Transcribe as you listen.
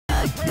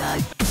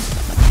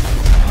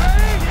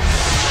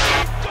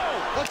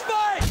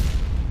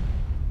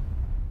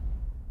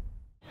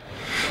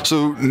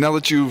So now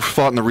that you've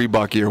fought in the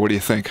Reebok gear, what do you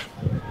think?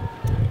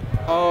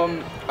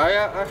 I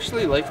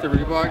actually like the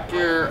Reebok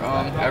gear.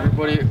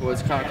 Everybody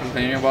was kind of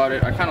complaining about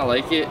it. I kind of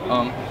like it.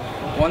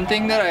 One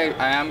thing that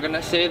I am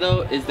gonna say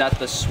though is that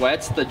the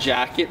sweats, the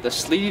jacket, the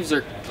sleeves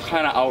are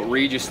kind of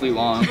outrageously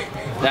long.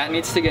 That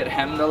needs to get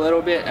hemmed a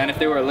little bit, and if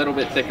they were a little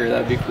bit thicker,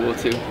 that'd be cool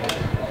too.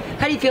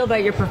 How do you feel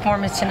about your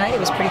performance tonight? It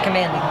was pretty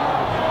commanding.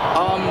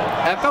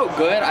 I felt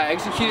good. I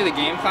executed the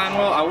game plan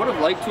well. I would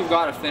have liked to have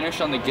got a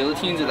finish on the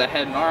guillotines or the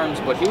head and arms,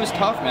 but he was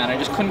tough, man. I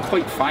just couldn't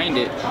quite find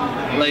it.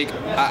 Like,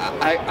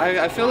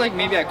 I feel like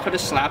maybe I could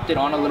have slapped it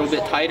on a little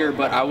bit tighter,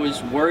 but I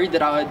was worried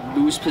that I would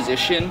lose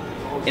position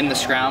in the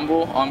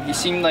scramble. He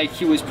seemed like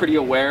he was pretty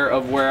aware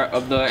of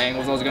the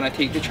angles I was going to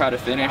take to try to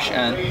finish,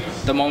 and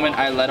the moment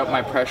I let up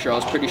my pressure, I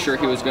was pretty sure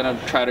he was going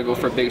to try to go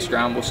for a big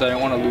scramble, so I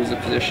didn't want to lose the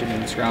position in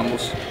the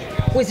scrambles.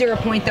 Was there a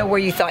point though where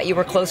you thought you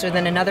were closer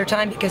than another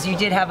time, because you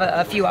did have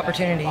a few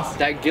opportunities?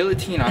 That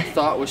guillotine I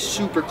thought was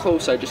super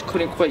close. I just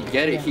couldn't quite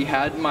get it. I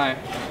had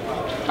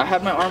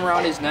my arm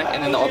around his neck,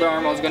 and then the other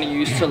arm I was going to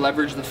use to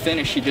leverage the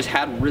finish. He just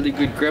had really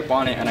good grip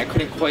on it, and I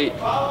couldn't quite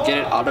get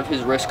it out of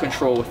his wrist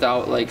control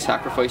without like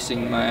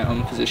sacrificing my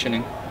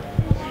positioning.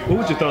 What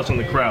was your thoughts on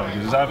the crowd?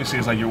 Because obviously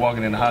it's like you're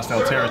walking into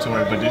hostile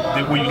territory,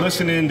 but were you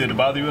listening? Did it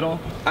bother you at all?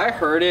 I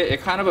heard it.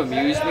 It kind of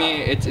amused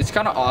me. It's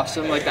kind of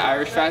awesome. Like the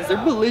Irish fans,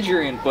 they're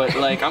belligerent, but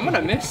like I'm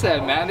gonna miss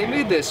them, man. They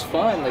made this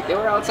fun. Like they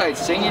were outside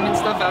singing and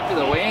stuff after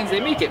the weigh-ins.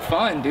 They make it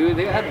fun, dude.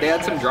 They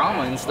had some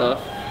drama and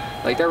stuff.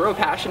 Like they're real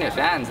passionate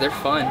fans. They're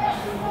fun.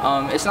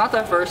 It's not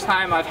the first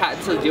time I've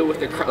had to deal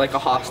with a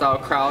hostile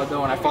crowd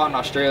though. When I fought in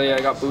Australia,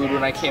 I got booed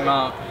when I came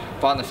out.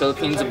 Fought in the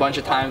Philippines a bunch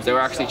of times. They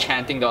were actually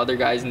chanting the other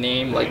guy's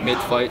name like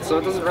mid-fight, so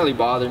it doesn't really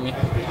bother me.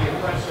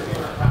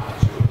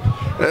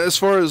 As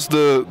far as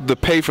the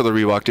pay for the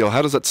Reebok deal,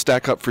 how does that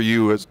stack up for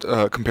you as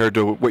compared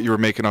to what you were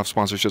making off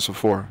sponsorships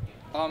before?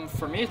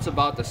 For me, it's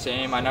about the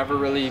same. I never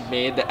really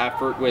made the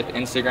effort with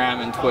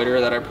Instagram and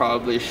Twitter that I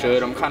probably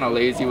should. I'm kind of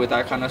lazy with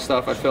that kind of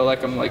stuff. I feel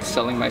like I'm like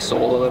selling my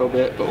soul a little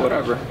bit, but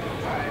whatever.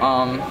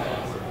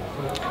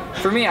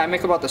 For me, I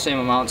make about the same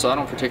amount, so I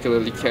don't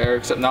particularly care,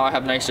 except now I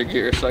have nicer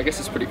gear, so I guess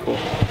it's pretty cool.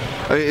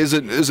 Is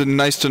it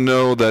nice to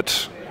know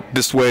that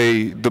this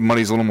way the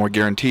money's a little more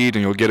guaranteed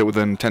and you'll get it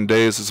within 10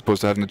 days as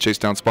opposed to having to chase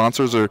down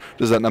sponsors, or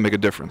does that not make a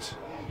difference?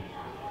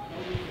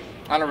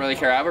 I don't really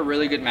care. I have a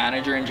really good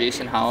manager in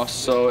Jason House,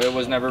 so it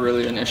was never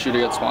really an issue to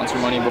get sponsor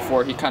money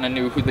before. He kind of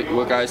knew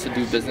what guys to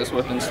do business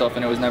with and stuff,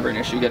 and it was never an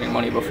issue getting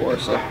money before.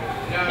 So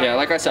yeah,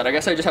 like I said, I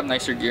guess I just have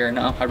nicer gear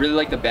now. I really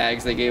like the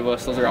bags they gave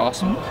us. Those are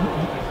awesome.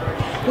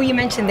 Well, you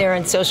mentioned there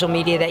on social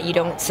media that you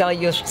don't sell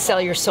your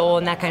soul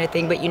and that kind of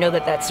thing, but you know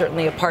that that's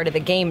certainly a part of the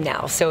game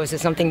now. So is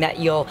it something that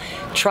you'll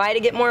try to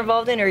get more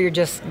involved in, or you're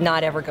just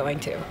not ever going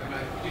to?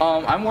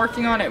 I'm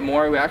working on it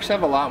more. We actually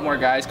have a lot more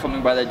guys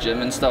coming by the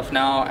gym and stuff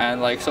now,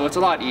 and like so it's a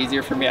lot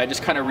easier for me. I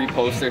just kind of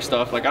repost their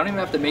stuff. Like I don't even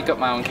have to make up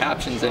my own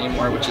captions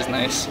anymore, which is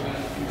nice.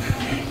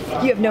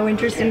 You have no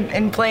interest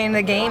in playing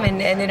the game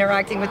and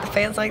interacting with the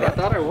fans like that? I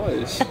thought I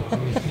was.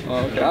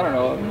 Okay, I don't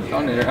know. I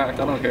don't interact.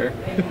 I don't care.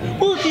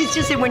 Well, it's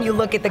just that when you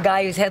look at the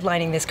guy who's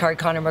headlining this card,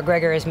 Conor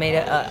McGregor has made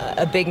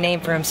a big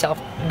name for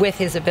himself with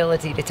his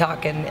ability to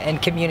talk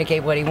and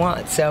communicate what he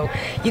wants. So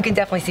you can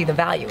definitely see the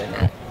value in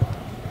that.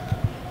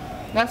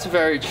 That's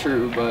very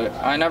true, but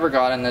I never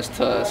got in this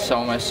to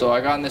sell my soul. I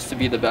got in this to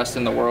be the best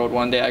in the world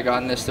one day. I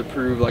got in this to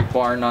prove, like,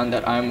 bar none,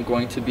 that I'm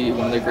going to be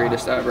one of the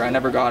greatest ever. I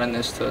never got in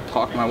this to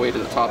talk my way to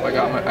the top. I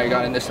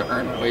got in this to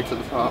earn my way to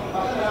the top.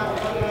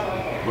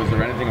 Was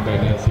there anything about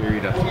that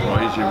series that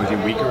surprised you? Was he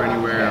weaker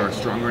anywhere or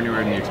stronger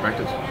anywhere than you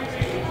expected?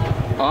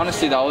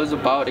 Honestly, that was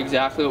about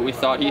exactly what we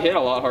thought. He hit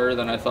a lot harder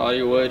than I thought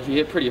he would. He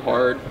hit pretty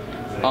hard.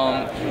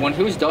 When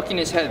he was ducking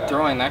his head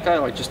throwing, that guy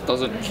like just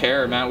doesn't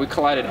care, man. We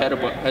collided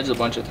heads a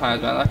bunch of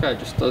times, man. That guy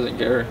just doesn't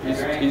care.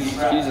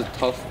 He's a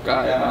tough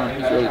guy,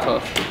 man. He's really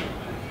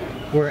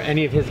tough. Were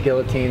any of his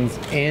guillotines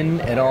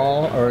in at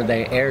all, or were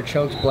they air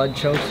chokes, blood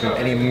chokes? Did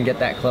any of them get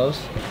that close?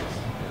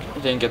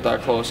 Didn't get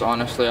that close,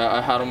 honestly.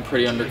 I had him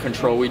pretty under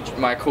control.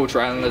 My coach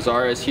Rylan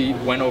Lazares, he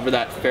went over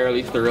that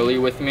fairly thoroughly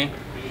with me.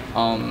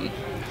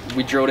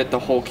 We drilled it the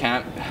whole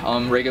camp,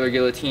 regular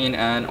guillotine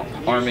and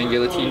arm and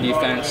guillotine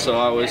defense, so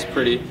I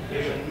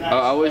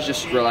was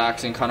just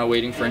relaxing, kind of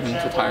waiting for him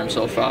to tire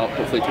himself out,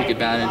 hopefully take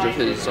advantage of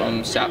his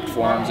sapped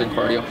forearms and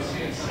cardio.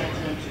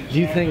 Do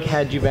you think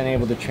had you been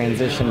able to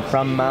transition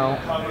from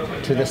mount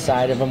to the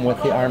side of him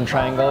with the arm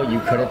triangle, you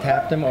could have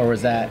tapped him, or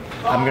was that,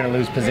 I'm going to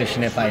lose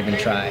position if I even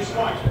try?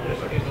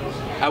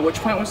 At which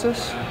point was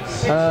this?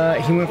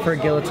 He went for a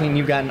guillotine,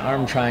 you got an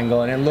arm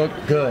triangle, and it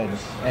looked good.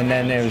 And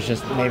then there was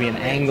just maybe an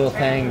angle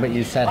thing, but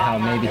you said how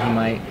maybe he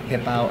might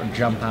hip out or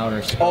jump out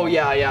or something. Oh,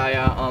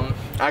 yeah.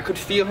 I could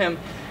feel him,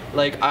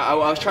 like, I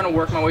was trying to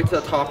work my way to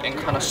the top and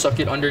kind of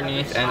suck it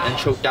underneath and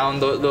choke down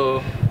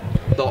the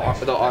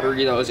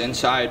artery that was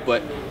inside,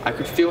 but I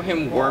could feel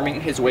him worming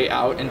his way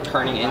out and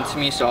turning into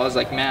me, so I was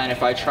like, man,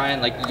 if I try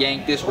and like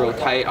yank this real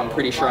tight, I'm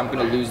pretty sure I'm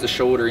going to lose the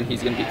shoulder and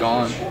he's going to be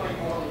gone.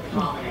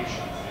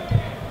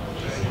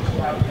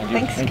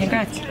 Thanks.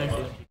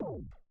 Congrats.